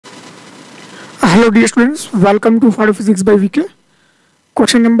Hello dear students, welcome to Photo Physics by VK.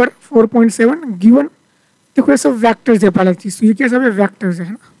 Question number 4.7 given. देखो ये सब vectors है। पहला चीज तो ये क्या सब है, वेक्टर्स है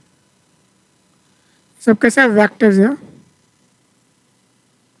ना, सब कैसा है, वेक्टर्स है।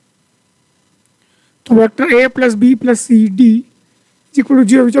 तो vector a plus B plus C D equal to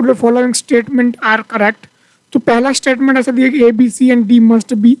 0 which of the following statement are correct. तो पहला स्टेटमेंट ऐसा दिया कि A B C and D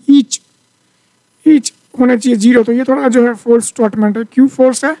must be each होना चाहिए 0। तो ये थोड़ा जो है फोर्स स्टेटमेंट है। क्यों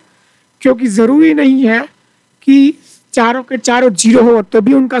फोर्स है? क्योंकि ज़रूरी नहीं है कि चारों के चारों 0 हो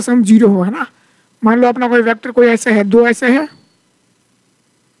तभी उनका सम 0 हो, है ना। मान लो अपना कोई वेक्टर कोई ऐसे है, दो ऐसे है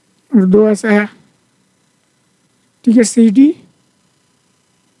और दो ऐसे है, ठीक है, सी डी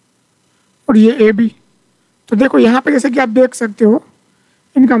और ये ए बी। तो देखो यहाँ पे जैसे कि आप देख सकते हो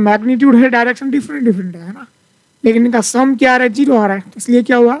इनका मैग्नीट्यूड है, डायरेक्शन डिफरेंट है ना, लेकिन इनका सम क्या आ रहा है, 0 आ रहा है। तो इसलिए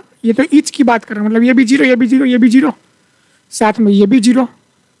क्या हुआ, ये तो ईच की बात कर रहे हैं, मतलब ये भी 0 ये भी 0 ये भी 0 साथ में ये भी 0,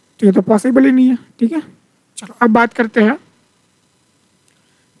 तो ये तो पॉसिबल ही नहीं है। ठीक है, चलो अब बात करते हैं।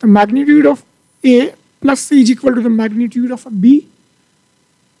 तो magnitude of A plus C is equal to the magnitude of B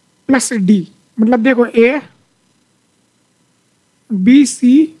plus D. मतलब देखो A B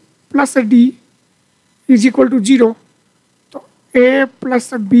C plus D is equal to 0, तो ए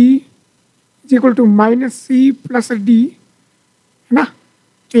plus B is equal to minus C plus D, है ना।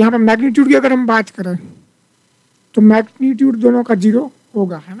 तो यहाँ पर magnitude की अगर हम बात करें तो मैग्नीट्यूड दोनों का 0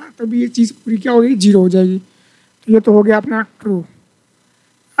 होगा, है ना, तभी ये चीज़ पूरी क्या होगी, 0 हो जाएगी। तो ये तो हो गया अपना ट्रू।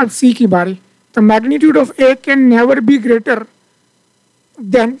 अब सी की बारी। तो magnitude of A can never be greater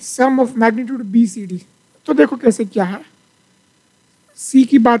then some of magnitude B C D. तो देखो कैसे क्या है, सी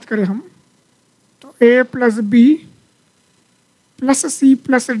की बात करें हम तो ए plus B plus C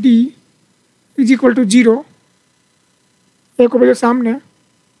plus D is equal to 0। ए को बजे सामने,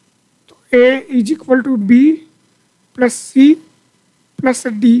 तो ए is equal to be plus C plus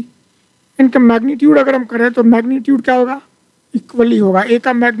D. इनका मैग्नीट्यूड अगर हम करें तो मैग्नीट्यूड क्या होगा, इक्वल ही होगा। ए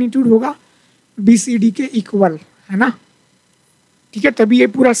का मैग्नीट्यूड होगा बी सी डी के इक्वल, है ना, ठीक है, तभी ये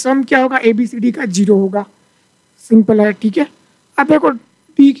पूरा सम क्या होगा, ए बी सी डी का 0 होगा। सिंपल है, ठीक है। अब देखो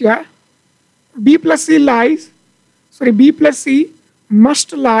डी क्या है, B plus C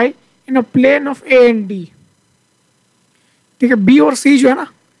must lie in a plane of A and D. ठीक है, बी और सी जो है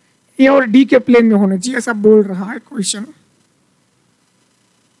ना ए और डी के प्लेन में होने चाहिए, ऐसा बोल रहा है क्वेश्चन।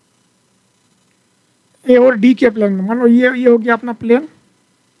 ए और डी के प्लेन में, मान लो ये हो गया अपना प्लेन,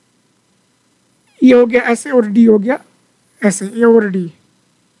 ये हो गया ऐसे और डी हो गया ऐसे, ए और डी,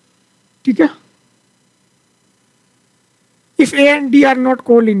 ठीक है। If A and D R not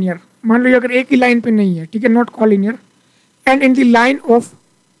collinear, मान लो ये अगर एक ही लाइन पे नहीं है, ठीक है, not collinear, and in the line of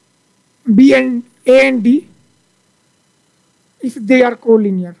B and A and D if they are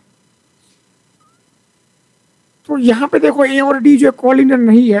collinear. तो यहाँ पे देखो ए और डी जो है कोलिनियर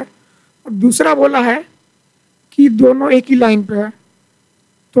नहीं है, और दूसरा बोला है कि दोनों एक ही लाइन पे है,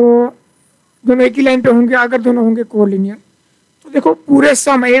 तो दोनों एक ही लाइन पे होंगे अगर दोनों होंगे कोलिनियर। तो देखो पूरे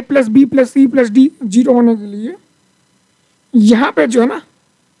सम ए plus B plus C plus D 0 होने के लिए यहाँ पे जो है ना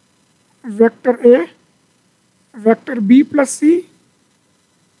vector A vector B plus C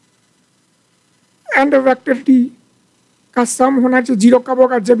and vector D का सम होना चाहिए 0। कब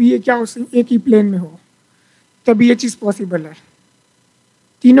होगा, जब ये क्या हो, एक ही प्लेन में हो, तभी ये चीज़ पॉसिबल है।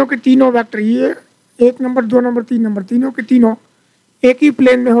 तीनों के तीनों वेक्टर, ये 1 नंबर 2 नंबर 3 नंबर, तीनों के तीनों एक ही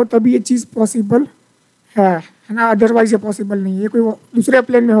प्लेन में हो तभी ये चीज़ पॉसिबल है ना, अदरवाइज ये पॉसिबल नहीं है। ये कोई दूसरे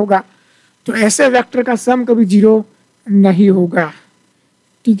प्लेन में होगा तो ऐसे वेक्टर का सम कभी 0 नहीं होगा।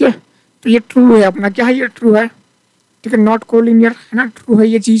 ठीक है, तो ये ट्रू है अपना, क्या है, ये ट्रू है, ठीक है, नॉट कोलिनियर, है ना, ट्रू है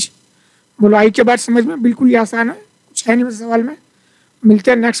ये चीज़। बोलो आई के बाद समझ में, बिल्कुल ही आसान है, कुछ है नहीं सवाल में।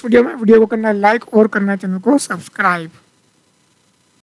 मिलते हैं नेक्स्ट वीडियो में। वीडियो को करना है लाइक और करना है चैनल को सब्सक्राइब।